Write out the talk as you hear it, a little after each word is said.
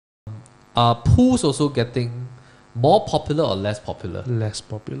Are pools also getting more popular or less popular? Less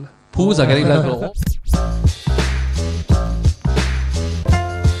popular. Pools are getting less popular.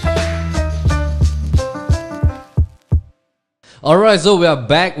 Alright, so we are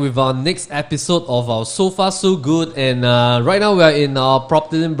back with our next episode of our So Far So Good, and right now we are in our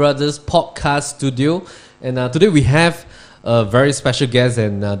PropertyLimBrothers podcast studio, and today we have a very special guest,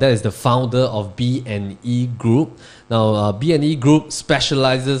 and that is the founder of B&E Group. Now, B&E Group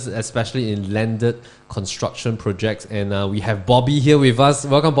specializes especially in landed construction projects, and we have Bobby here with us.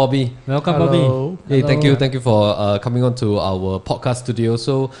 Welcome, Bobby. Welcome, Hello. Bobby. Hey, thank you for coming on to our podcast studio.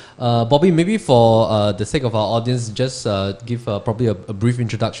 So, Bobby, maybe for the sake of our audience, just give probably a brief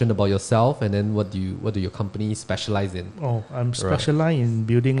introduction about yourself, and then what do your company specialize in? Oh, I'm specialized in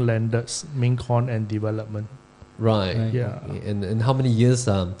building landeds, main con and development. Right. Yeah. Okay. And how many years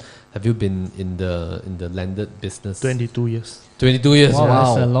have you been in the landed business? 22 years. 22 years. Wow,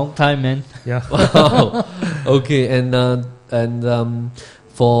 Wow. that's a long time, man. Yeah. Wow. Okay. And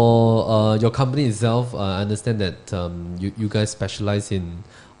for your company itself, I understand that you guys specialize in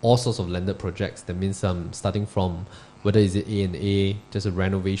all sorts of landed projects. That means starting from whether is it A&A, just a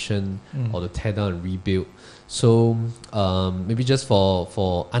renovation, or the tear down and rebuild. So maybe just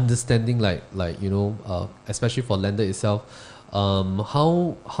for understanding, like especially for lender itself,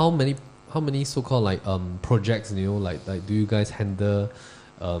 how many so-called like projects, like do you guys handle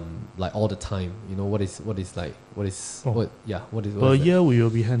like all the time? What is Per year we will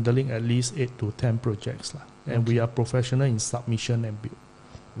be handling at least 8 to 10 projects and we are professional in submission and build.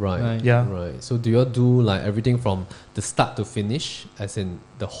 Right. Yeah. Right. So do you all do like everything from the start to finish, as in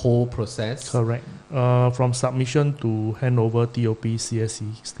the whole process? Correct. From submission to handover TOP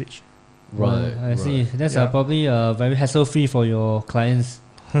CSE stage. Right. I see. That's Yeah. probably very hassle-free for your clients.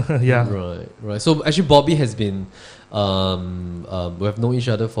 Yeah. Right. So actually, Bobby has been, we have known each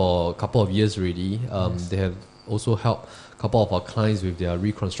other for a couple of years already. Yes. They have also helped a couple of our clients with their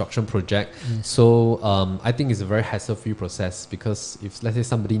reconstruction project. Yes. So I think it's a very hassle-free process, because if let's say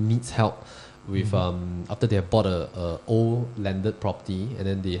somebody needs help with after they have bought a old landed property and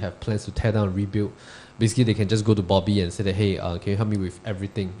then they have plans to tear down and rebuild, basically they can just go to Bobby and say that, hey, can you help me with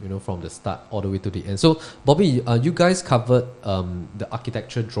everything, from the start all the way to the end. So Bobby, you guys covered the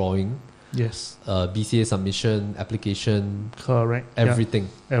architecture drawing, Yes. BCA submission, application, Correct. everything.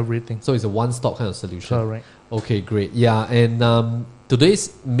 Yeah. Everything. So it's a one-stop kind of solution. Correct. Okay, great. Yeah, and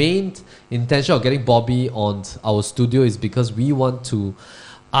today's main intention of getting Bobby on our studio is because we want to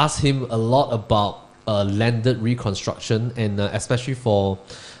ask him a lot about landed reconstruction, and especially for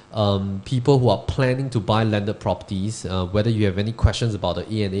people who are planning to buy landed properties, whether you have any questions about the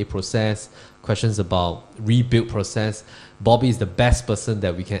E&A process, questions about rebuild process, Bobby is the best person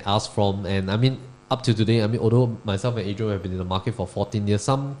that we can ask from. And I mean, up to today, although myself and Adrian have been in the market for 14 years,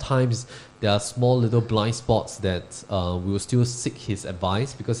 sometimes there are small little blind spots that we will still seek his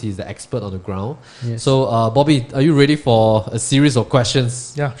advice, because he's the expert on the ground. Yes. So, Bobby, are you ready for a series of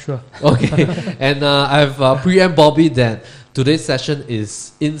questions? Yeah, sure. Okay. And I've preempt Bobby that today's session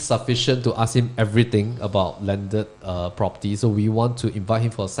is insufficient to ask him everything about landed property. So we want to invite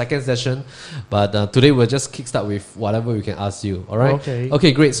him for a second session. But today we'll just kickstart with whatever we can ask you. All right?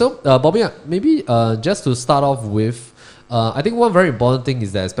 Okay, great. So, Bobby, maybe just to start off with, I think one very important thing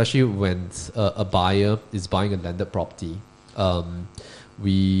is that, especially when a buyer is buying a landed property,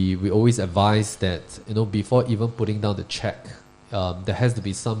 we always advise that, before even putting down the check, there has to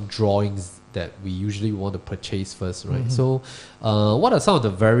be some drawings that we usually want to purchase first, right? So what are some of the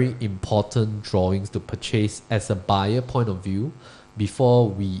very important drawings to purchase as a buyer point of view before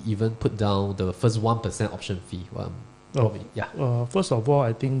we even put down the first 1% option fee? First of all,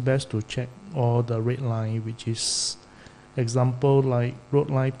 I think best to check all the red line, which is example like road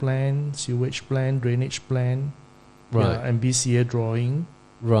line plan, sewage plan, drainage plan, and BCA drawing.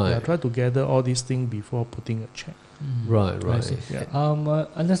 Right. Try to gather all these things before putting a check. Right. Yeah.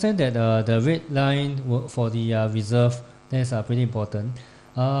 Understand that the red line for the reserve, that's pretty important.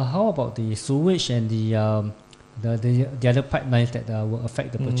 How about the sewage and the other pipelines that will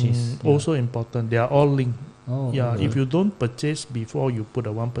affect the purchase? Also important. They are all linked. Okay. If you don't purchase before you put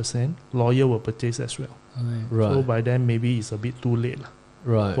a 1%, lawyer will purchase as well. Right. So by then maybe it's a bit too late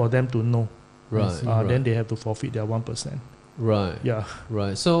for them to know. Right. Then they have to forfeit their 1%. Right. Yeah.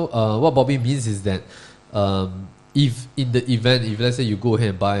 Right. So what Bobby means is that if in the event, if let's say you go ahead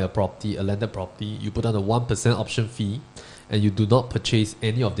and buy a property, a landed property, you put on a 1% option fee, and you do not purchase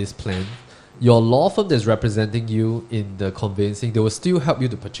any of this plan, your law firm that's representing you in the conveyancing, they will still help you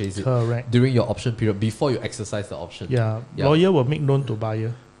to purchase it. Correct. During your option period, before you exercise the option. Yeah. Lawyer will make known to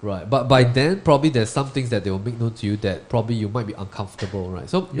buyer. Right, but by then probably there's some things that they will make known to you that probably you might be uncomfortable, right?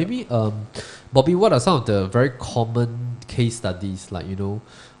 So maybe, Bobby, what are some of the very common case studies, like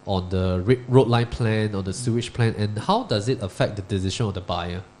on the road line plan, on the sewage plan, and how does it affect the decision of the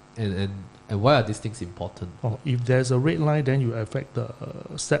buyer, and why are these things important? If there's a red line, then you affect the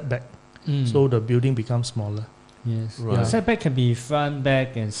setback, so the building becomes smaller. Yes. Right. Yeah. Setback can be front,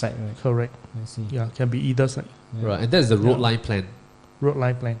 back, and side, right? Correct. I see. Yeah, can be either side. Yeah. Right, and that's the road line plan. Road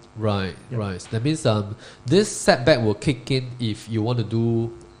line plan. Right, Yep. right. So that means this setback will kick in if you want to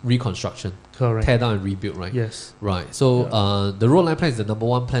do reconstruction, Correct. tear down and rebuild, right? Yes. Right. So the road line plan is the number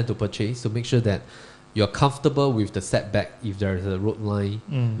one plan to purchase to make sure that you're comfortable with the setback if there is a road line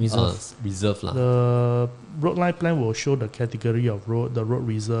reserve. The road line plan will show the category of road, the road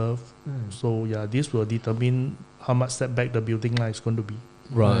reserve. So this will determine how much setback the building line is going to be.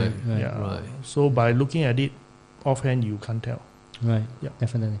 Right. Yeah. Right. So by looking at it offhand, you can't tell. Right. Yeah.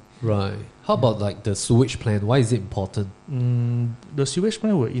 Definitely. Right. How about like the sewage plan? Why is it important? The sewage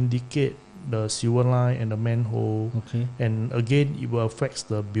plan will indicate the sewer line and the manhole, Okay. and again it will affect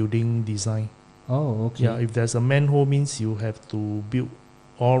the building design. Oh, okay. Yeah, if there's a manhole, means you have to build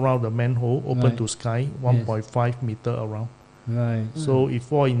all around the manhole, open Right. to sky, 1.5 meter around. Right. So if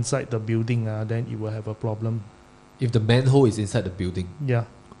fall inside the building, then it will have a problem. If the manhole is inside the building. Yeah,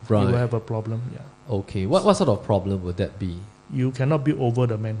 it will Right. have a problem. Yeah, Okay. What sort of problem would that be? you cannot build over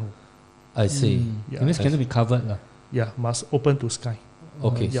the manhole. I see. Yeah. It means cannot be covered. Yeah, must open to sky.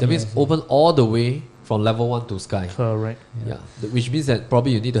 Okay. Yeah. That means open all the way from level 1 to sky. Correct. Yeah. Which means that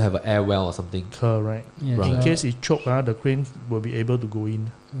probably you need to have an air well or something. Correct. Yeah, Right. In case it choke, the crane will be able to go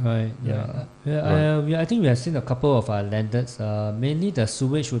in. Right. Yeah. I think we have seen a couple of landers. Mainly the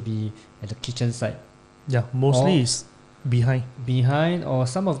sewage would be at the kitchen side, Yeah, mostly Or- is behind. behind, or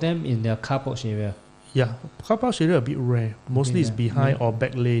some of them in the car porch area, Yeah, car park area a bit rare. Mostly Okay, is yeah. behind Yeah. or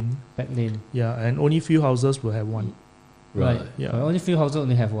back lane. back lane. Yeah, and only few houses will have one. Right. Yeah. Only few houses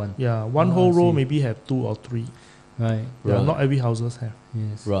only have one. Yeah, one Oh, whole I row see. maybe have 2 or 3. Right. Yeah, Right. not every houses have.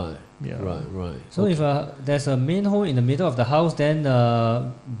 Yes. Right. Yeah. Right. So if there's a main hole in the middle of the house, then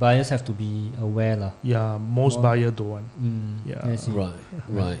buyers have to be aware lah. Yeah, most Wow. buyer don't want. Yeah. Yeah. I see.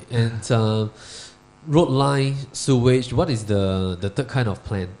 Right. And road line, sewage, what is the third kind of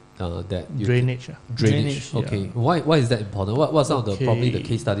plan that you Drainage. Drainage. Drainage, Okay. yeah. Why is that important? What are some of the probably the Okay.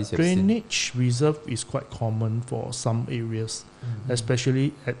 case studies you've seen? Drainage reserve is quite common for some areas,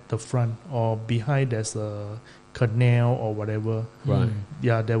 especially at the front or behind there's a canal or whatever. Right.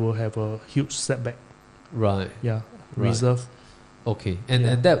 Yeah, they will have a huge setback. Right. Yeah, Right. reserve. Okay. And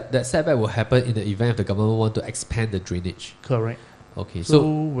Yeah. and that setback will happen in the event if the government want to expand the drainage. Correct. Okay. So So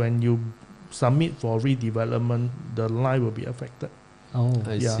when you submit for redevelopment, the line will be affected. Oh.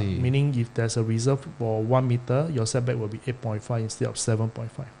 I Yeah, see. meaning if there's a reserve for 1 meter, your setback will be 8.5 instead of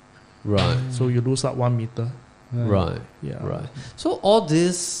 7.5. Right. So you lose out 1 meter. Right. Yeah. Right. So all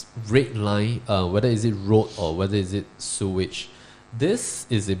this red line, whether is it road or whether is it sewage, this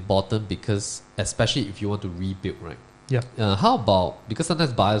is important because especially if you want to rebuild, right? Yeah. How about, because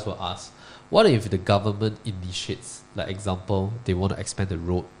sometimes buyers will ask, what if the government initiates, like example, they want to expand the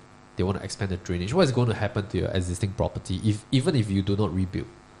road, they want to expand the drainage, what is going to happen to your existing property even if you do not rebuild?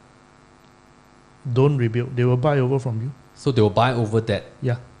 Don't rebuild. They will buy over from you. So they will buy over that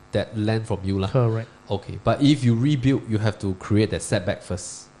Yeah. that land from you lah. Correct. Okay, but if you rebuild, you have to create that setback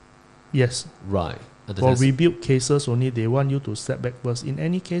first. Yes. Right. For Understand? rebuild cases only, they want you to set back first. In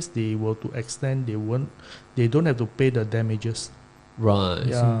any case, they will to extend. They don't have to pay the damages. Right.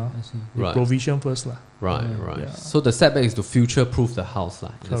 Yeah. I see. They Right. provision first lah. Right, Yeah. right. Yeah. So the setback is to future-proof the house,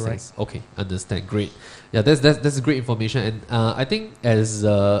 lah. In a Correct. sense. Okay, understand. Great. Yeah, that's great information, and I think as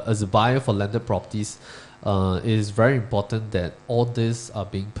a buyer for landed properties, it is very important that all this are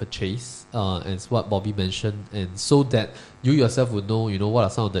being purchased, as what Bobby mentioned, and so that you yourself would know, what are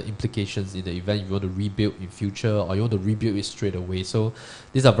some of the implications in the event you want to rebuild in future or you want to rebuild it straight away. So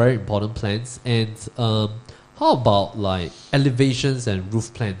these are very important plans. And how about like elevations and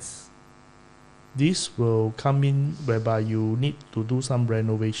roof plans? This will come in whereby you need to do some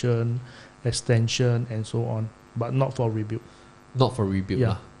renovation, extension, and so on, but not for rebuild. Not for rebuild, Yeah.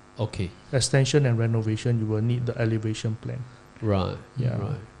 lah. Okay. Extension and renovation, you will need the elevation plan. Right. Yeah.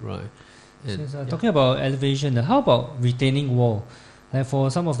 Right. And Since, talking about elevation, how about retaining wall? Like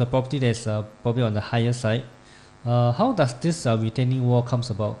for some of the property that's probably on the higher side, how does this retaining wall comes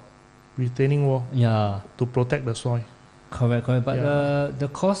about? Retaining wall Yeah, to protect the soil. correct. But Yeah. the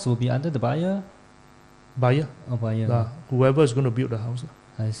cost will be under the buyer Buyer, or buyer. whoever is going to build the house.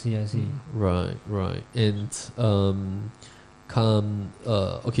 I see. right. And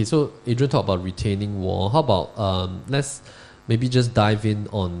okay, so Adrian talked about retaining wall. How about let's maybe just dive in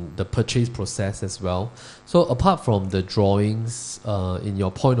on the purchase process as well. So apart from the drawings, in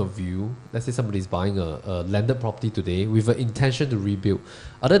your point of view, let's say somebody's buying a landed property today with an intention to rebuild.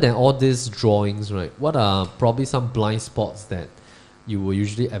 Other than all these drawings, right, what are probably some blind spots that you will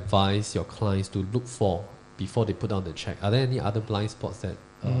usually advise your clients to look for before they put down the check? Are there any other blind spots that...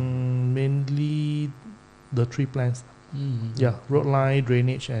 mainly the 3 plans. Yeah, road line,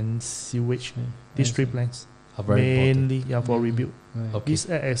 drainage, and sewage. These 3 plans. Are very mainly, important. for rebuild. Right. Okay. This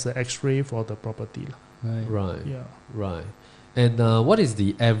act as an X-ray for the property. Right. Yeah. Right. And what is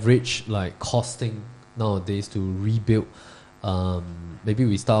the average like costing nowadays to rebuild? Maybe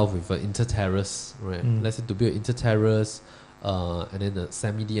we start off with an inter-terrace, right? Let's say to build inter-terrace, and then a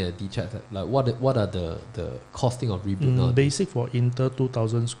semi-D and a detached. Like what are the costing of rebuild nowadays? Basic for inter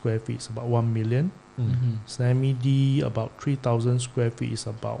 2,000 square feet is about 1 million. Semi-D about 3,000 square feet is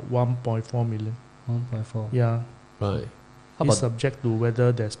about 1.4 million. 1.4. Yeah. Right. How It's about subject to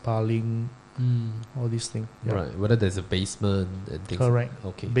whether there's piling, all these things. Yeah. right? Whether there's a basement and things. Correct.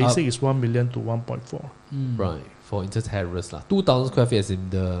 Okay. Basic is 1 million to 1.4. Right. For inter-terrace lah. 2,000 square feet as in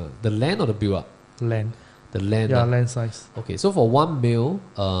the land or the build up? Land. The land. Yeah, lah. land size. Okay. So for 1 mil,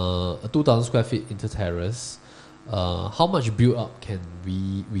 a 2,000 square feet inter-terrace, how much build up can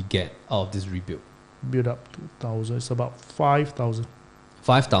we get out of this rebuild? Build up 2,000. It's about 5,000.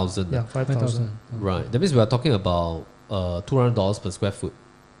 5,000. Yeah, 5,000. Right. That means we are talking about $200 per square foot.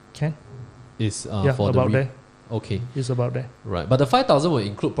 Can? Is Yeah, for about the there. Okay. It's about there. Right. But the 5,000 will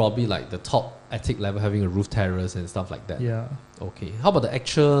include probably like the top attic level having a roof terrace and stuff like that. Yeah. Okay. How about the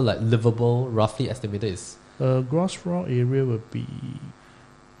actual like livable, roughly estimated is? Gross floor area would be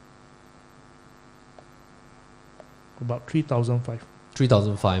about 3,500.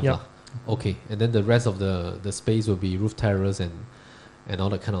 3,500 Yeah. lah. Okay. And then the rest of the space will be roof terrace and all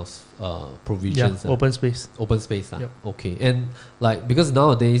that kind of provisions. Yeah, open space. Open space. Yep. Okay. And like because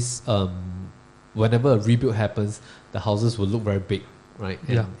nowadays whenever a rebuild happens, the houses will look very big, right?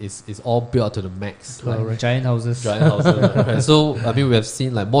 And Yeah. it's all built up to the max. Correct. Like giant houses. Giant houses. Right? So I mean we have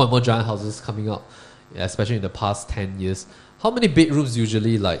seen like more and more giant houses coming up, especially in the past 10 years. How many bedrooms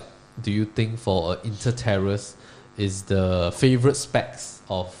usually like do you think for an inter-terrace is the favorite specs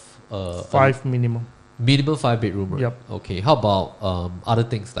of 5 minimum. minimum 5 bedroom, right? Yep. Okay. How about other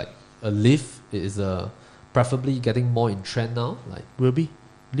things like a lift is preferably getting more in trend now? Like Will be.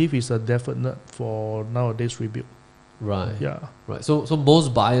 Lift is a definite for nowadays rebuild. right. Yeah. Right. So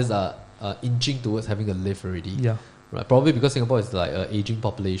most buyers are inching towards having a lift already. Yeah. Right. Probably because Singapore is like an aging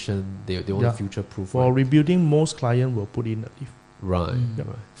population, they want Yeah. to future proof. For Right? rebuilding, most client will put in a lift. Right. Yep.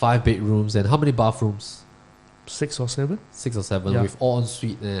 Right. 5 bedrooms and how many bathrooms? 6 or 7. 6 or 7 Yeah. with all en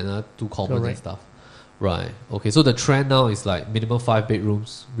suite and 2 common and Correct. stuff. Right. Okay. So the trend now is like minimum 5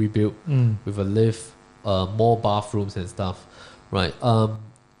 bedrooms rebuilt with a lift, more bathrooms and stuff. Right.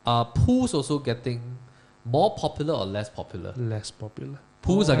 Are pools also getting more popular or less popular? Less popular.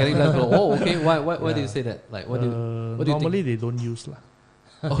 Pools are getting less popular. Oh, okay. Why do you Yeah. say that? Like, what do you Normally think? they don't use lah.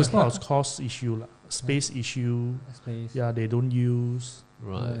 It's not a cost issue lah. Space issue. Space. Yeah, they don't use.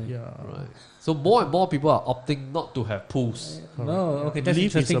 Right. Yeah. Right. So more and more people are opting not to have pools. Correct. No, okay, that's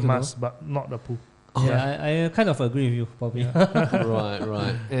Lift is interesting a to know. must, but not a pool. Yeah, I kind of agree with you, Bobby. Right.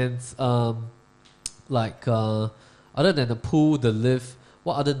 Right. And like other than the pool, the lift,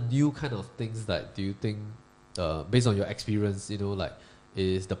 what other new kind of things that do you think, based on your experience, like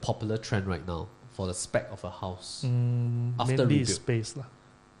is the popular trend right now for the spec of a house? After Mainly rebuild. space lah.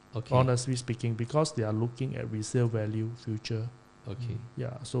 Okay. Honestly speaking, because they are looking at resale value future. Okay.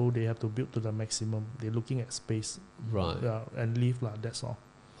 Yeah, so they have to build to the maximum. They're looking at space. Right. Yeah, and live lah. That's all.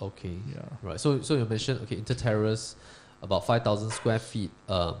 Okay. Yeah. Right. So you mentioned inter-terrace, about 5,000 square feet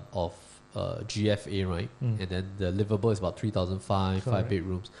of GFA, right? And then the livable is about 3,500, 5 Correct.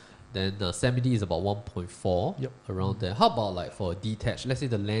 bedrooms. Then semi-D is about 1.4, Yep. around there. How about like for a detached? Let's say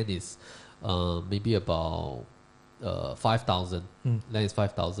the land is maybe about 5,000. Land is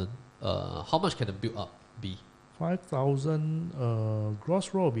 5,000. How much can the build up be? 5,000 gross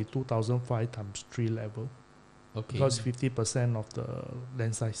floor will be 2,500 times 3 level. Okay. Because 50% of the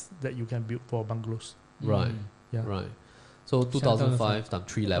land size that you can build for bungalows. Right. Yeah. Right. So 2,500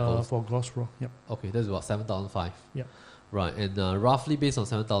 times 3 levels. For gross floor. Yep. Okay, that's about 7,500. Yep. Right, and roughly based on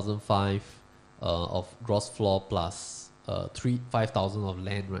 7,500 of gross floor plus 5,000 of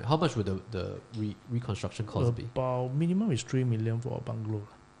land, right? How much would the reconstruction cost be? About minimum is 3 million for a bungalow.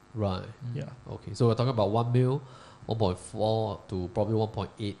 Right. Yeah. Okay, so we're talking about 1 mil, 1.4 to probably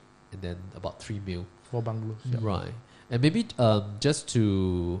 1.8, and then about 3 mil. For bungalows. Yeah. Right. And maybe just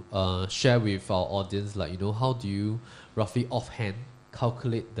to share with our audience, like, how do you roughly offhand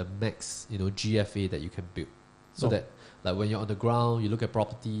calculate the max, GFA that you can build? So Oh. that Like when you're on the ground, you look at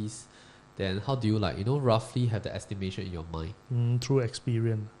properties, then how do you like, roughly have the estimation in your mind? Through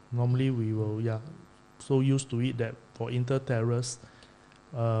experience. Normally we will, so used to it that for inter-terrace,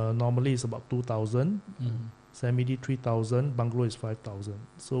 normally it's about 2,000, semi-D 3,000, bungalow is 5,000.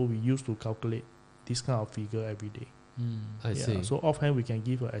 So we used to calculate this kind of figure every day. I see. So offhand we can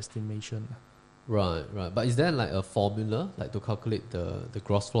give an estimation. Right. But is there like a formula like to calculate the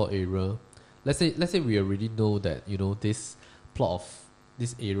gross floor area? Let's say we already know that this plot of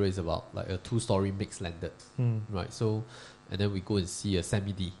this area is about like a 2-story mixed landed, right? So and then we go and see a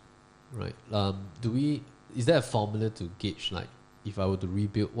semi-D, right? Is there a formula to gauge like if I were to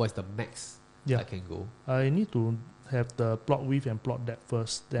rebuild, what is the max I can go? I need to have the plot width and plot depth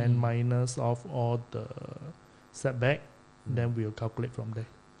first, then minus off all the setback, then we'll calculate from there.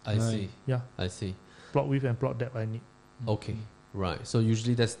 I see. Yeah. I see. Plot width and plot depth I need. Okay. Right. So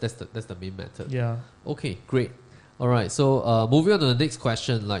usually that's the main method. Yeah. Okay, great. All right. So moving on to the next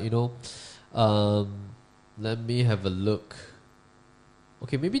question, let me have a look.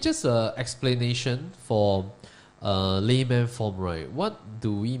 Okay, maybe just an explanation for layman form, right? What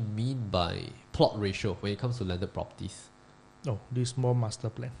do we mean by plot ratio when it comes to landed properties? Oh, this more master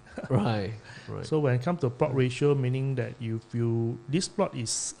plan. Right. So when it comes to plot ratio, meaning that if this plot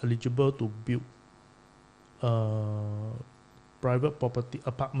is eligible to build private property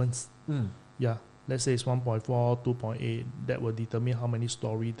apartments. Yeah, let's say it's 1.4, 2.8. That will determine how many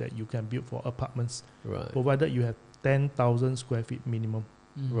story that you can build for apartments. Right. Provided you have 10,000 square feet minimum.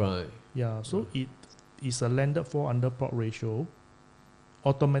 Right. Yeah, so it is a landed for under plot ratio.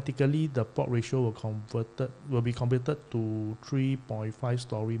 Automatically the plot ratio will be converted to 3.5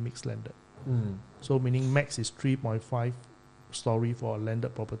 story mixed landed. So meaning max is 3.5 story for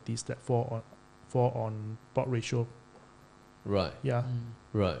landed properties that fall on plot ratio. Right. Yeah.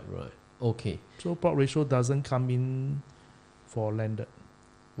 Right. Okay. So plot ratio doesn't come in for landed.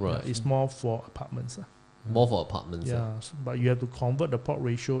 Right. It's more for apartments. More for apartments. Yeah, but you have to convert the plot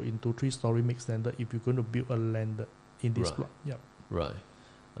ratio into 3-story mixed landed if you're going to build a landed in this plot. Yeah. Right.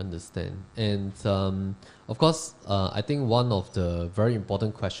 Understand. And of course, I think one of the very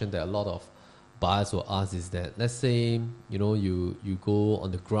important questions that a lot of buyers will ask is that, let's say you go on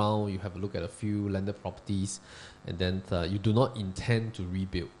the ground, you have a look at a few landed properties, and then you do not intend to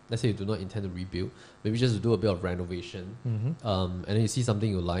rebuild. Let's say you do not intend to rebuild, maybe just to do a bit of renovation, and then you see something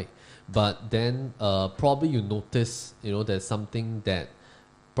you like, but then probably you notice there's something that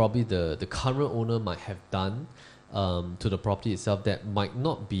probably the current owner might have done to the property itself that might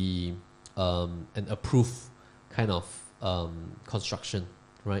not be an approved kind of construction,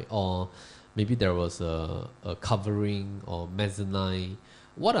 right? Or maybe there was a covering or mezzanine.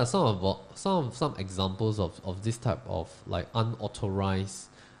 What are some examples of this type of like unauthorized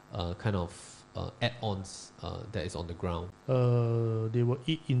kind of add-ons that is on the ground? They will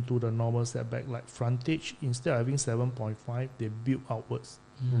eat into the normal setback, like frontage. Instead of having 7.5, they build outwards.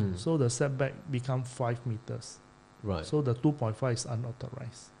 So the setback become 5 meters. Right. So the 2.5 is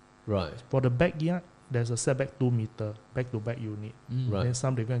unauthorized. Right. For the backyard, there's a setback 2 meter back to back unit. Right. Then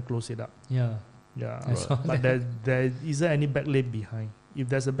some they go and close it up. Yeah. Right. But there isn't any back lane behind. If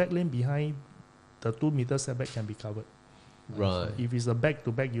there's a back lane behind, the 2 meter setback can be covered. Right. If it's a back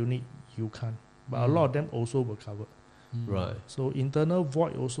to back unit, you can't. But a lot of them also will cover. Right. So internal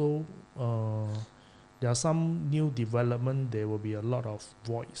void also, there are some new development, there will be a lot of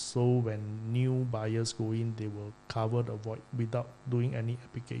voids. So when new buyers go in, they will cover the void without doing any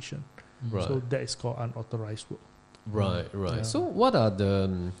application. Right. So that is called unauthorized work. Right. Yeah. So what are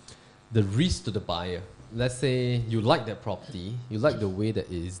the risks to the buyer? Let's say you like that property, you like the way that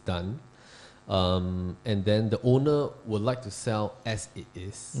it is done, and then the owner would like to sell as it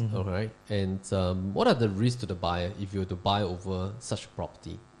is. All right. And what are the risks to the buyer if you were to buy over such a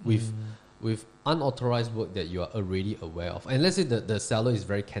property with unauthorized work that you are already aware of? And let's say the seller is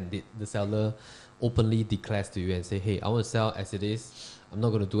very candid. The seller openly declares to you and say, hey, I want to sell as it is. I'm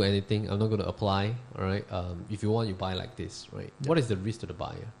not going to do anything. I'm not going to apply. All right. If you want, you buy like this, right? What is the risk to the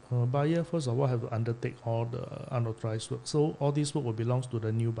buyer? Buyer, first of all, have to undertake all the unauthorized work. So all this work will belongs to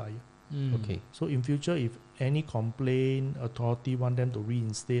the new buyer. Okay. So in future, if any complaint, authority want them to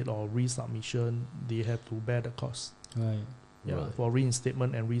reinstate or resubmission, they have to bear the cost. Right. Yeah, Right. for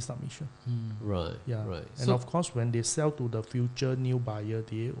reinstatement and resubmission. Right. Yeah. Right. And of course, when they sell to the future new buyer,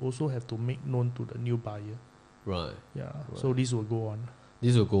 they also have to make known to the new buyer. Right. Yeah. So this will go on.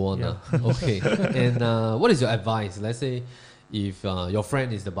 This will go on. Yeah. Okay. And what is your advice? Let's say if your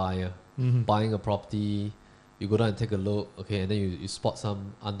friend is the buyer, buying a property, you go down and take a look, okay, and then you spot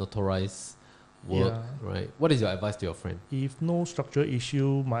some unauthorized work, right? What is your advice to your friend? If no structural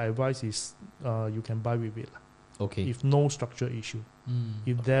issue, my advice is you can buy with it. Okay. If no structural issue.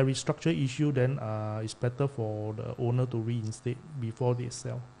 If there is structural issue, then it's better for the owner to reinstate before they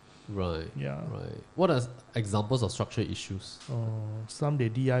sell. Right. Yeah. Right. What are examples of structural issues? Some they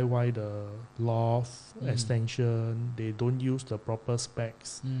DIY the loft extension. They don't use the proper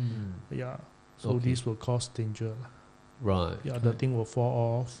specs. Yeah. So Okay. this will cause danger. Right. Yeah, the thing will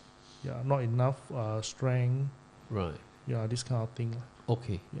fall off. Yeah, not enough strength. Right. Yeah, this kind of thing.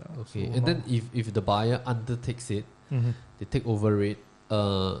 Okay. Yeah. Okay. so And then now- if the buyer undertakes it, Mhm. they take over it.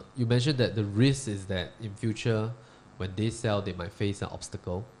 You mentioned that the risk is that in future, when they sell, they might face an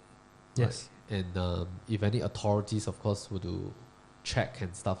obstacle. Yes. Right? And if any authorities, of course, would do check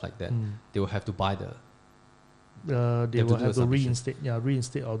and stuff like that, Mm. they will have to buy the. They have to will do a have to submission. reinstate. Yeah,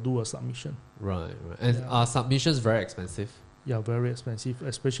 reinstate or do a submission. Right. Right. And Yeah. are submissions very expensive? Yeah, very expensive,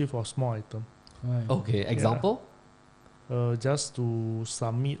 especially for small item. Right. Okay. Example? Just to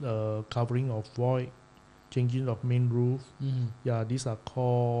submit a covering of void, changing of main roof. Yeah, these are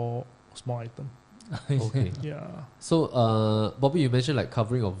called small item. Okay. Yeah. So, Bobby, you mentioned like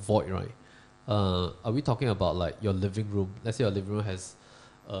covering of void, right? Are we talking about like your living room? Let's say your living room has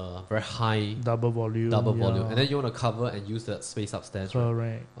very high Double volume. volume, and then you want to cover and use that space upstairs, right?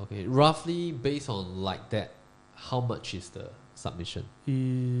 Correct. Okay, roughly based on like that, how much is the submission?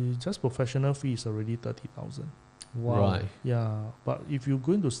 Just professional fee is already 30,000. Wow. Right. Yeah, but if you're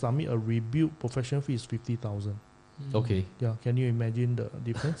going to submit a rebuild, professional fee is 50,000. Okay. Yeah, can you imagine the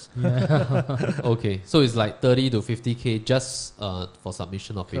difference? Okay. So it's like 30 to 50K just for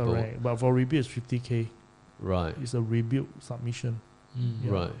submission of paperwork. Correct. But for rebuild, it's 50K. Right. It's a rebuild submission.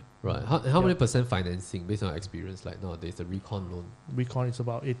 Yeah. Right. Right. How many percent financing based on your experience? Like nowadays, the recon loan, Recon is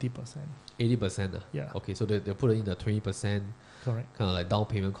about 80%. 80%. Yeah, Okay, so they put in the 20% correct. kind of like down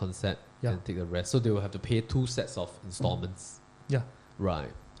payment concept Yeah. and take the rest. So they will have to pay 2 sets of installments. Yeah. Right.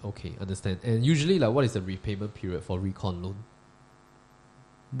 Okay, understand. And usually, like, what is the repayment period for recon loan?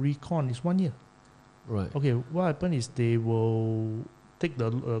 Recon is 1 year. Right. Okay, what happens is they will take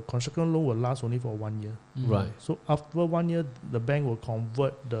the construction loan will last only for 1 year. Right. So after 1 year, the bank will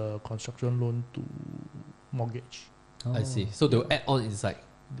convert the construction loan to mortgage. I see. So they'll add on inside.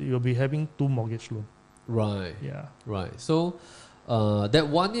 You'll be having 2 mortgage loan. Right. Yeah. Right. So that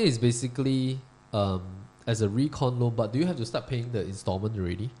 1 year is basically as a recon loan, but do you have to start paying the installment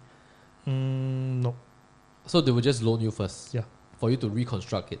already? No. So they will just loan you first. Yeah. For you to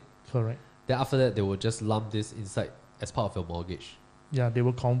reconstruct it. Correct. Then after that, they will just lump this inside as part of your mortgage. Yeah, they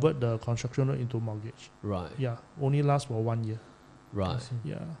will convert the construction loan into mortgage. Right. Yeah, only lasts for 1 year. Right.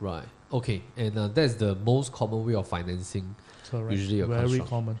 Yeah, Right. Okay. And that's the most common way of financing. correct. Usually a very construction.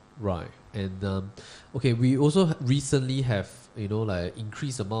 common. Right. And okay, we also recently have like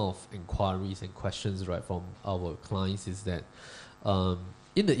increased amount of inquiries and questions right from our clients is that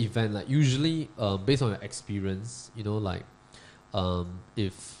in the event like usually based on your experience like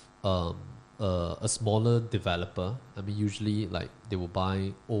if a smaller developer, I mean usually like they will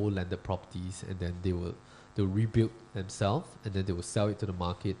buy old landed properties and then they'll rebuild themselves and then they will sell it to the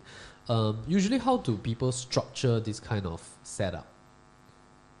market. Usually how do people structure this kind of setup?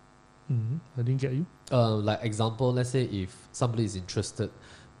 I didn't get you. Like example, let's say if somebody is interested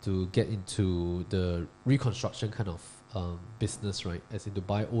to get into the reconstruction kind of business, right? As in to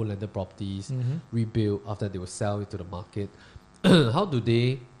buy old landed properties, rebuild, after they will sell it to the market. How do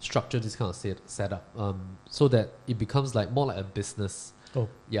they structure this kind of setup so that it becomes like more like a business? Oh.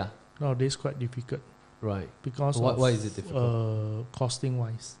 Yeah. Nowadays quite difficult Right. because Why is it difficult? Costing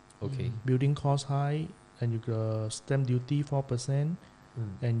wise. Okay. Building cost high and you got stamp duty 4%.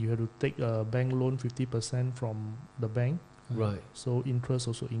 And you have to take a bank loan 50% from the bank. Right. So interest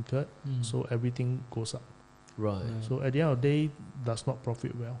also incurred. So everything goes up. Right. So at the end of the day, does not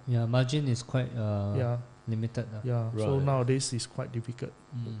profit well. Yeah, margin is quite Yeah, limited. yeah. So Right. nowadays it's quite difficult.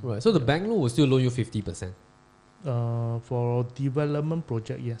 Right. So the bank loan will still loan you 50%. For development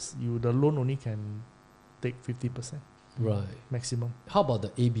project, yes, the loan only can take 50% Right. maximum. How about the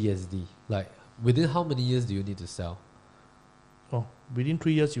ABSD? Like within how many years do you need to sell? Oh, within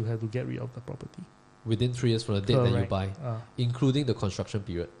 3 years you have to get rid of the property. Within 3 years from the date that you Correct. buy, including the construction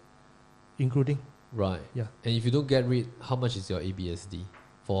period. Including. Right. Yeah. And if you don't get rid, how much is your ABSD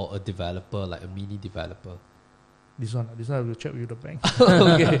for a developer, like a mini developer? This one I have to check with the bank.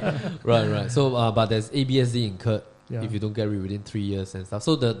 Okay. Right. So, but there's ABSD incurred Yeah. if you don't get rid within 3 years and stuff.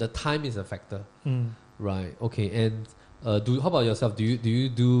 So the time is a factor. Right. Okay. And how about yourself? Do you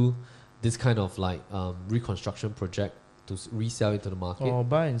do this kind of like reconstruction project to resell it to the market? Or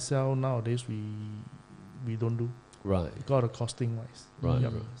buy and sell nowadays we don't do Right. because of costing wise. Right.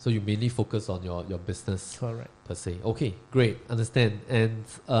 Yep. Right. So you mainly focus on your business Correct. per se. Okay, great, understand. And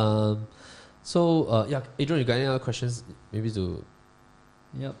So yeah, Adrian, you got any other questions? Maybe to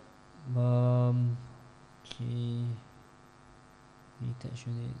Yep. Okay. Detached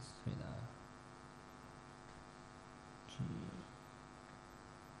units. Wait lah. Okay.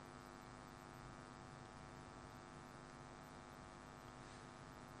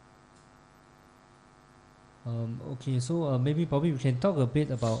 Okay, so maybe probably we can talk a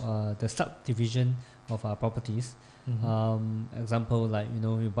bit about the subdivision of our properties. Example, like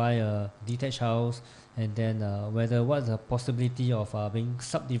you buy a detached house, and then what's the possibility of being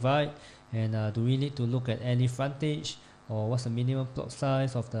subdivided, and do we need to look at any frontage, or what's the minimum plot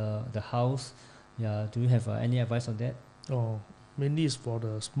size of the house? Yeah, do you have any advice on that? Mainly is for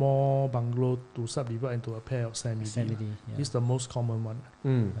the small bungalow to subdivide into a pair of semi-D. Yeah. This is the most common one.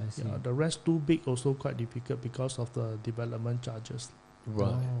 I see. Yeah, the rest too big also quite difficult because of the development charges.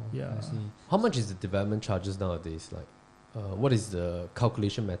 right. Yeah. I see. How much is the development charges nowadays? Like, what is the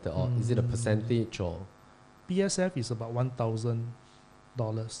calculation method? Or is it a percentage or? PSF is about $1,000,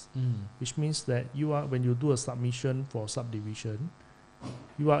 which means that when you do a submission for subdivision,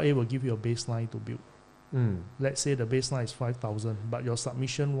 URA will give you a baseline to build. Let's say the baseline is 5,000, but your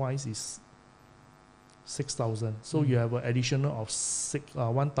submission wise is 6,000. So you have an additional of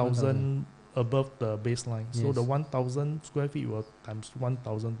 1,000 above the baseline. Yes. So the 1,000 square feet will times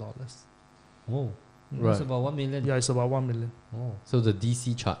 $1,000. Oh, Right. that's about 1 million. Yeah, it's about 1 million. Oh, So the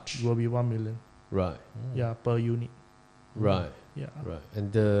DC charge. It will be 1 million. Right. Yeah, per unit. Right. Yeah. Right.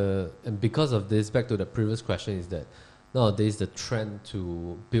 And because of this, back to the previous question, is that nowadays the trend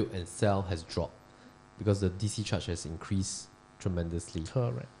to build and sell has dropped because the DC charge has increased tremendously.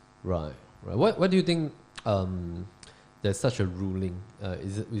 Correct. Right. Right. What do you think? There's such a ruling.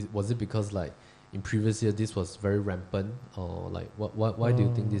 Was it because like in previous year this was very rampant, or like why do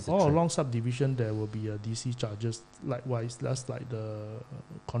you think this is a all trend? along subdivision there will be a DC charges likewise. That's like the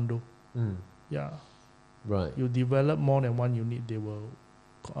condo. Yeah. Right. You develop more than one unit, they will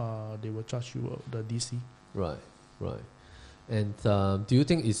charge you the DC. Right. Right. And do you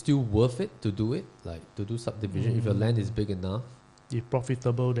think it's still worth it to do it, like to do subdivision if your land is big enough? If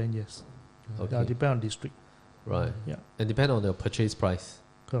profitable, then yes. Okay. Yeah, depend on district. Right. Yeah. And depend on the purchase price.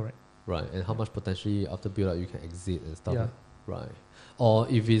 Correct. Right. And how much potentially after build out you can exit and stuff. Yeah. Right. Or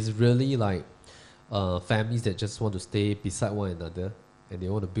if it's really like families that just want to stay beside one another and they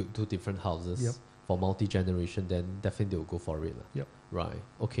want to build two different houses. Yep. For multi-generation, then definitely they'll go for it. Yep. Right.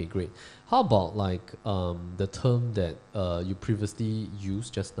 Okay, great. How about like the term that you previously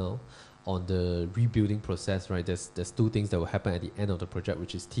used just now on the rebuilding process, right? There's two things that will happen at the end of the project,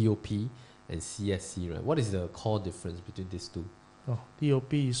 which is TOP and CSC, right? What is the core difference between these two?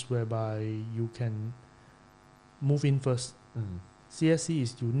 TOP is whereby you can move in first. CSC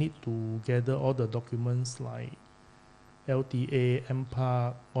is you need to gather all the documents like LTA,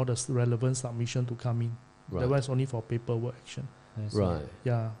 MPAR, all the relevant submission to come in. Right. That one is only for paperwork action. Right.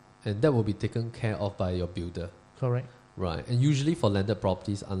 Yeah, And that will be taken care of by your builder. correct. Right. And usually for landed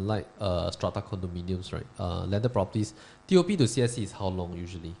properties, unlike strata condominiums, right? Landed properties, TOP to CSC is how long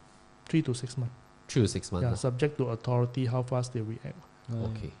usually? 3 to 6 months. 3 to 6 months. Yeah, huh? subject to authority, how fast they react.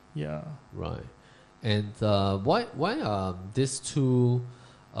 Okay. Yeah. Right. And why are these two?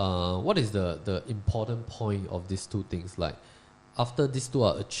 What is the important point of these two things? Like after these two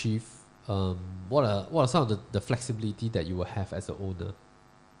are achieved, what are some of the flexibility that you will have as an owner?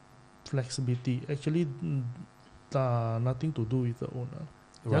 Flexibility. Actually, nothing to do with the owner.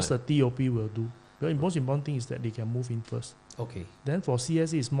 Just Right. the TOP will do. The most important thing is that they can move in first. Okay. Then for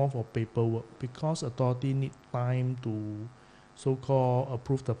CSC, it's more for paperwork because authority need time to so-called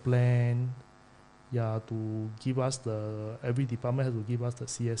approve the plan. Yeah, to give us every department has to give us the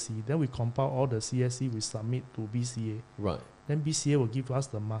CSC. Then we compile all the CSC, we submit to BCA. Right. Then BCA will give us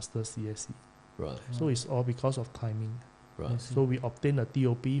the master CSC. Right. So it's all because of timing. Right. So we obtain a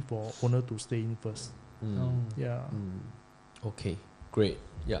TOP for owner to stay in first. Yeah. Okay. Great.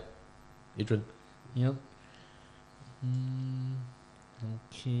 Yeah. Adrian. Yep.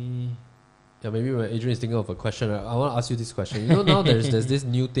 Okay. Yeah, maybe when Adrian is thinking of a question, I want to ask you this question. You know, now there's this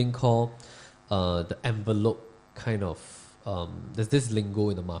new thing called the envelope kind of. There's this lingo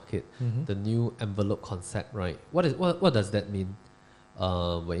in the market, the new envelope concept, right? What does that mean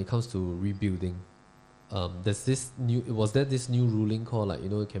when it comes to rebuilding? Was there this new ruling called like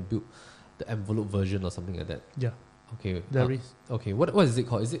you can build the envelope version or something like that? Yeah. Okay. There is. Okay. What is it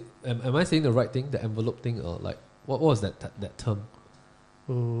called? Is it am I saying the right thing? The envelope thing, or like what was that term?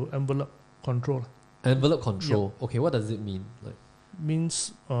 Envelope control. Envelope control. Okay. What does it mean? Like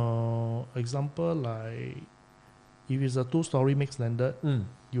Means example like if it's a 2-story mixed landed,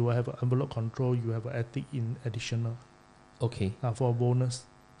 you will have an envelope control, you have an attic in additional okay. for bonus.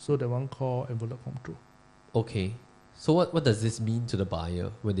 So that one called envelope control. Okay. So what does this mean to the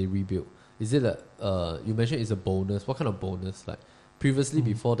buyer when they rebuild? Is it you mentioned it's a bonus. What kind of bonus? Like previously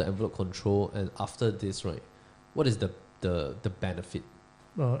before the envelope control and after this, right? What is the benefit?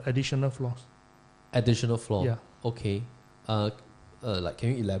 Additional floors. Additional floor. Yeah. Okay. Like can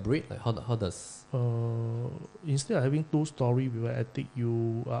you elaborate? Like how does Instead of having 2-story with an attic,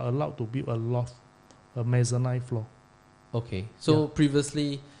 you are allowed to build a loft, a mezzanine floor. Okay. So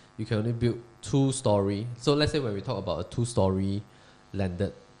previously you can only build 2-story. So let's say when we talk about a 2-story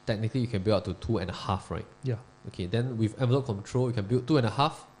landed, technically you can build up to 2.5, right? Yeah. Okay. Then with envelope control, you can build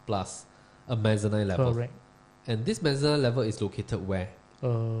 2.5 plus a mezzanine level. Correct. And this mezzanine level is located where?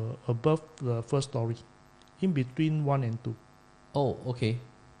 Above the first story, in between 1 and 2. Oh, okay.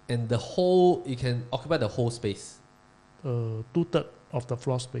 And you can occupy the whole space. 2/3 of the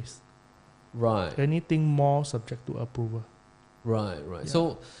floor space. Right. Anything more subject to approval. Right. Yeah.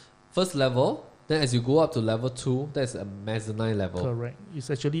 So first level, then as you go up to level 2, that's a mezzanine level. Correct. It's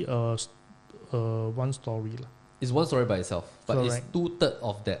actually a 1-story. It's 1 story by itself, but Correct. it's 2/3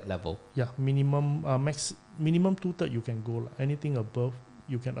 of that level. Yeah, minimum 2/3 you can go. Anything above,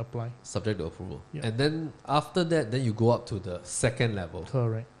 you can apply. Subject to approval. Yeah. And then after that, then you go up to the second level.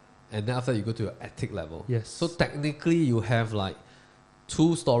 Correct. And then after you go to your attic level. Yes. So technically you have like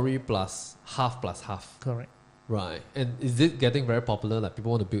 2-story plus half. Correct. Right. And is it getting very popular? Like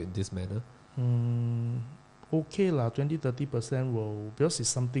people want to build in this manner? Okay lah, 20-30% will, because it's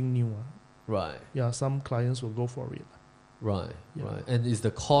something new. Right. Yeah, some clients will go for it. Right. Yeah. Right. And is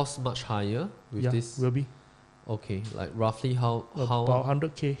the cost much higher with this? Will be Okay. Like roughly how about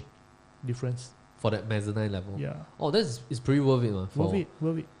 100K difference. for that mezzanine level? Yeah, Oh, it's pretty worth it, man. worth it. If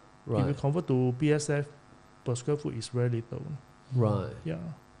you Right. convert to PSF per square foot, is very little. Right. Yeah.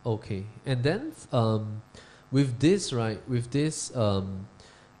 Okay. And then with this, right,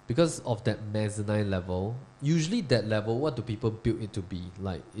 because of that mezzanine level, usually that level, what do people build it to be?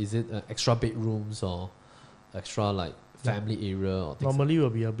 Like, is it extra bedrooms or extra like family area or things? Normally will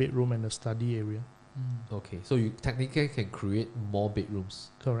be a bedroom and a study area. Okay. So you technically can create more bedrooms.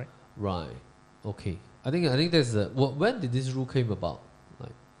 Correct. Right. Okay. I think there's when did this rule came about?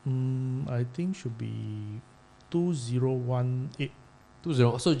 Like I think should be 2018.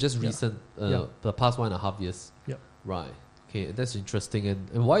 20. So just Yeah. recent, Yeah. the past 1.5 years. Yep. Right. Okay, that's interesting.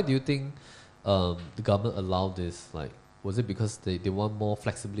 And why do you think the government allowed this? Like, was it because they want more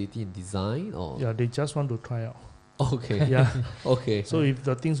flexibility in design or? Yeah, they just want to try out. Okay. Yeah. Okay. So if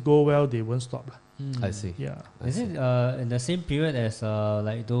the things go well, they won't stop. I see. Yeah. I Is see. it in the same period as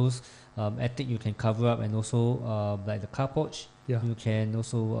like those attic you can cover up, and also like the car porch, Yeah. you can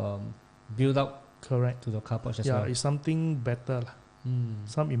also build up Correct. to the car porch as Yeah, well. it's something better.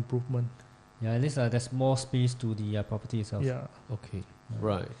 Some improvement. Yeah, at least there's more space to the property itself. Yeah. Okay.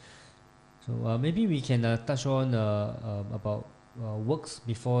 Right. So maybe we can touch on about works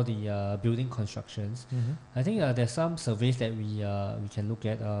before the building constructions. I think there's some surveys that we can look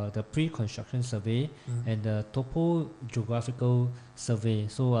at, the pre-construction survey and the topogeographical survey.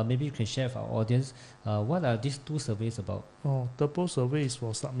 So maybe you can share with our audience what are these two surveys about. Topo survey is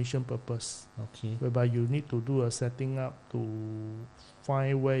for submission purpose, Okay. whereby you need to do a setting up to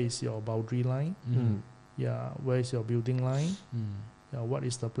find where is your boundary line. Yeah, where is your building line? Yeah, what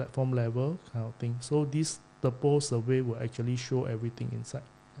is the platform level kind of thing. So this topo survey will actually show everything inside.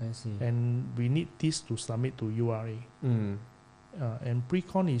 I see. And we need this to submit to URA. And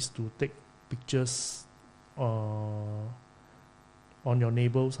pre-con is to take pictures on your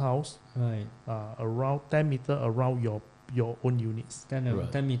neighbor's house, Right. around 10 meters around your own units. 10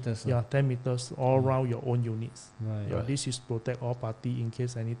 Right. 10 meters. Yeah, 10 meters all around your own units. Right. Yeah, Right. this is protect all party in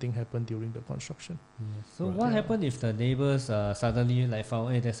case anything happen during the construction. So Right. what Yeah. happens if the neighbors suddenly like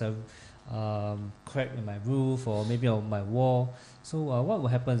found, hey, there's a crack in my roof or maybe on my wall? So what will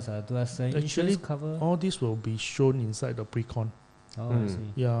happen? Do I say Actually, insurance cover? All this will be shown inside the pre-con. I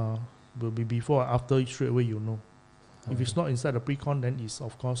see. Yeah, will be before or after, straight away you know. If it's not inside the pre-con, then it's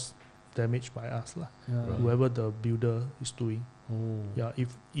of course damaged by us lah. Yeah. Whoever the builder is doing. Oh. Yeah,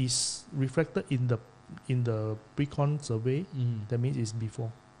 if it's reflected in the pre-con survey, that means it's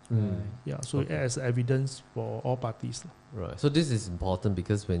before. Right. Yeah, so Okay. it as evidence for all parties lah. Right. So this is important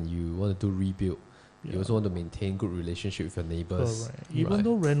because when you want to do rebuild, Yeah. you also want to maintain good relationship with your neighbors. Correct. Even Right.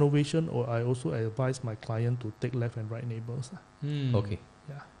 though renovation, or I also advise my client to take left and right neighbors lah. Okay.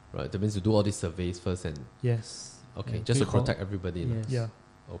 Yeah. Right. That means you do all these surveys first and Yes. okay, Yeah, just to pre-con- protect everybody. lah. Yes. Yeah.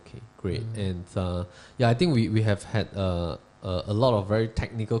 Okay, great. And I think we have had a lot of very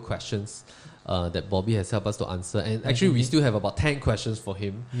technical questions that Bobby has helped us to answer. And actually, we still have about 10 questions for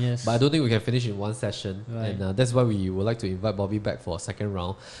him. Yes. But I don't think we can finish in one session. Right. And that's why we would like to invite Bobby back for a second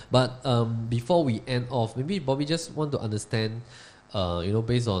round. But before we end off, maybe Bobby just want to understand,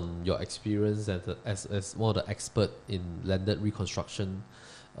 based on your experience as one of the expert in landed reconstruction,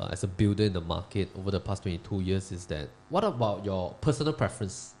 as a builder in the market over the past 22 years, is that what about your personal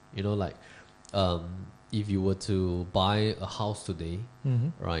preference? If you were to buy a house today,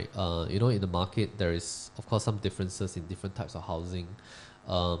 right? In the market there is of course some differences in different types of housing.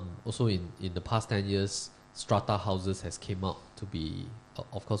 Also in the past 10 years, strata houses has came out to be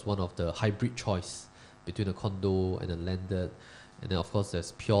of course one of the hybrid choice between a condo and a landed, and then of course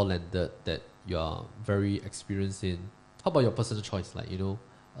there's pure landed that you are very experienced in. How about your personal choice?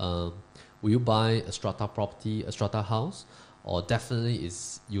 Will you buy a strata property, a strata house? Or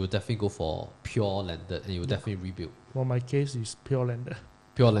you will definitely go for pure landed and you will definitely rebuild? For my case, is pure landed.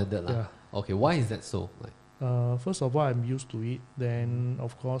 Pure landed, Yeah. Okay, why is that so? First of all, I'm used to it. Then,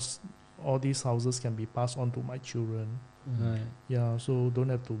 of course, all these houses can be passed on to my children. Right. Yeah, so don't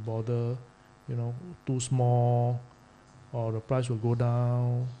have to bother, too small, or the price will go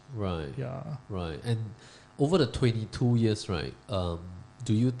down. Right. Yeah. Right. And over the 22 years, right,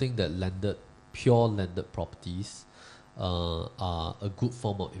 do you think that pure landed properties are a good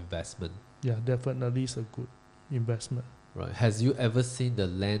form of investment? Yeah, definitely it's a good investment. Right. Has you ever seen the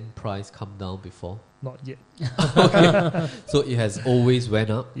land price come down before? Not yet. Okay. So it has always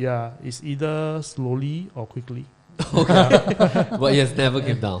went up? Yeah, it's either slowly or quickly. Okay. But it has never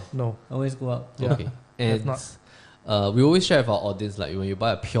came down? No. Always go up. Yeah. Okay. And not. we always share with our audience, when you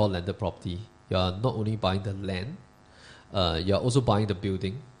buy a pure landed property, you are not only buying the land, you're also buying the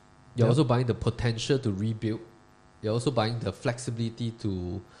building. You're also buying the potential to rebuild. You're also buying the flexibility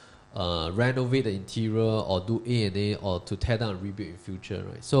to renovate the interior or do A&A or to tear down and rebuild in future,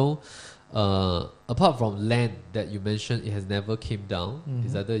 right? So apart from land that you mentioned, it has never came down.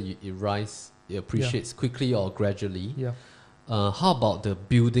 It's either it appreciates quickly or gradually. Yeah. How about the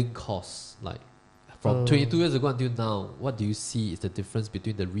building costs? From 22 years ago until now, what do you see is the difference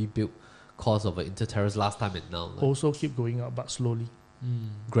between the rebuild cost of an interterrace last time and now? Also keep going up, but slowly.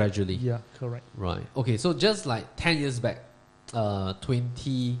 Gradually. Yeah, correct. Right. Okay, so just 10 years back,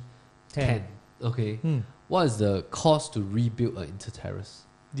 2010. Okay. What is the cost to rebuild an interterrace?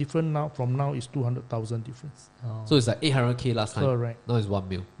 Different now. From now is 200,000 difference. Oh. So it's 800K last time. Correct. Now it's 1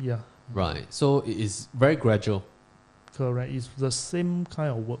 mil. Yeah. Right. So it is very gradual. Correct. It's the same kind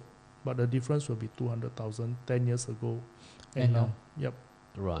of work, but the difference will be 200,000 10 years ago and now. Yep.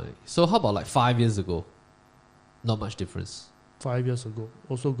 Right. So how about 5 years ago? Not much difference. 5 years ago,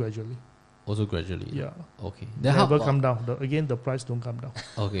 also gradually. Also gradually. Yeah. Okay. Then never come down. The price don't come down.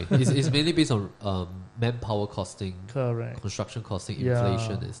 Okay. It's mainly based on manpower costing, correct, construction costing,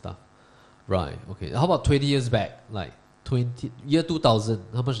 inflation and stuff. Right. Okay. How about 20 years back? Year 2000,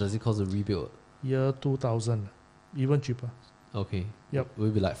 how much does it cost to rebuild? Year 2000, even cheaper. Okay. Yep. Will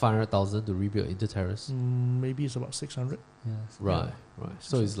it be 500,000 to rebuild interterrace? Maybe it's about 600. Yes. Right.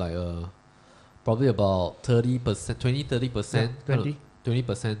 So it's probably about 30%, 20-30%.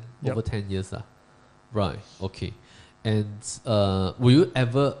 20% over 10 years. Right. Okay. And will you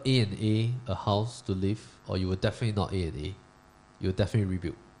ever A&A a house to live, or you will definitely not A&A? You will definitely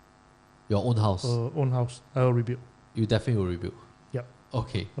rebuild your own house. Own house. I will rebuild. You definitely will rebuild. Yep.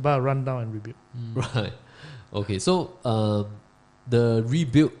 Okay. About run down and rebuild. Right. Okay. So the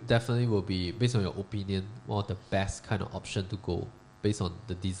rebuild definitely will be, based on your opinion, one of the best kind of option to go based on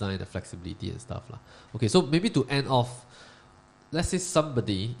the design, the flexibility and stuff. Okay. So maybe to end off, let's say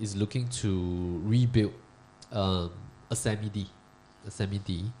somebody is looking to rebuild a semi-D,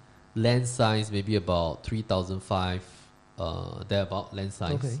 land size maybe about 3,500, thereabout land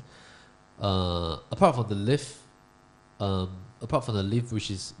size. Okay. Apart from the lift, which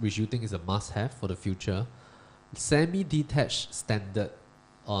you think is a must-have for the future, semi-detached standard,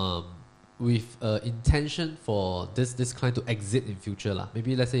 with intention for this client to exit in future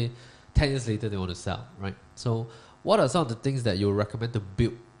maybe let's say 10 years later they want to sell, right? So what are some of the things that you recommend to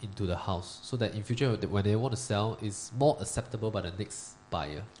build into the house so that in future when they want to sell, is more acceptable by the next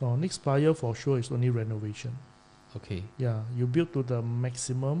buyer? Next buyer for sure is only renovation. Okay. Yeah, you build to the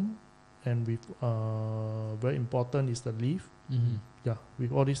maximum, and with very important is the lift. Yeah,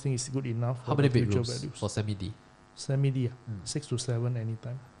 with all these things is good enough. How many bedrooms for semi-D? Semi-D, 6 to 7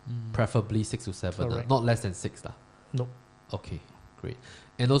 anytime. Preferably 6 to 7, Correct. not less than 6. No. Okay, great.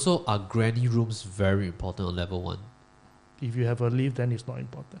 And also, are granny rooms very important on level 1? If you have a lift, then it's not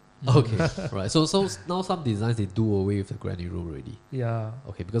important. Okay, right. So now some designs, they do away with the granny room already. Yeah.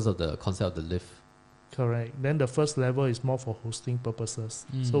 Okay, because of the concept of the lift. Correct. Then the first level is more for hosting purposes.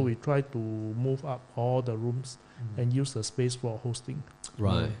 So we try to move up all the rooms and use the space for hosting.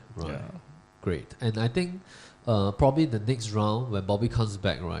 Right. Yeah. Great. And I think probably the next round when Bobby comes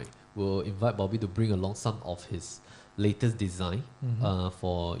back, right, we'll invite Bobby to bring along some of his latest design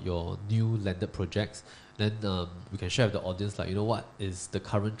for your new landed projects. Then we can share with the audience, like, you know, what is the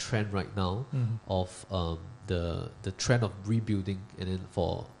current trend right now of the trend of rebuilding, and then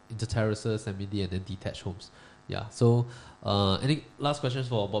for interterraces, MBD, and then detached homes. Yeah. So any last questions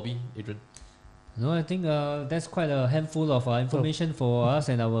for Bobby, Adrian? No, I think that's quite a handful of information for us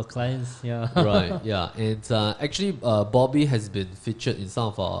and our clients. Yeah. Right. Yeah. And actually, Bobby has been featured in some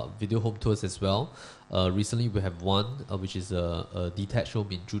of our video home tours as well. Recently, we have one which is a detached home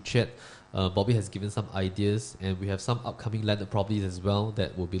in CHIT. Bobby has given some ideas, and we have some upcoming landed properties as well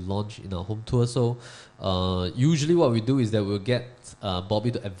that will be launched in our home tour. So usually what we do is that we'll get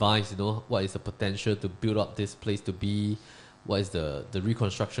Bobby to advise, you know, what is the potential to build up this place to be, what is the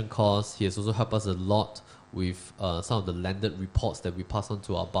reconstruction cost. He has also helped us a lot with some of the landed reports that we pass on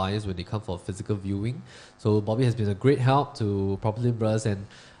to our buyers when they come for physical viewing. So Bobby has been a great help to PropertyLimBrothers, and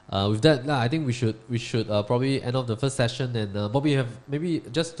with that, I think we should probably end off the first session. And Bobby, you have maybe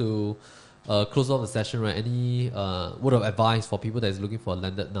just to close off the session, right? Any word of advice for people that is looking for a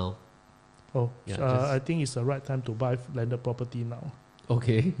landed now? I think it's the right time to buy landed property now.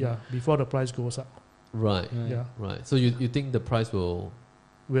 Okay. Yeah, before the price goes up. Right. Yeah. Right. So you think the price will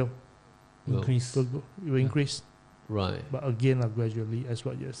Increase. Will increase. Right. But again, gradually, as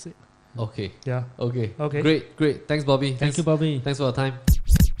what you said. Okay. Yeah. Okay. Okay. Great. Thanks, Bobby. Thank you, Bobby. Thanks for your time.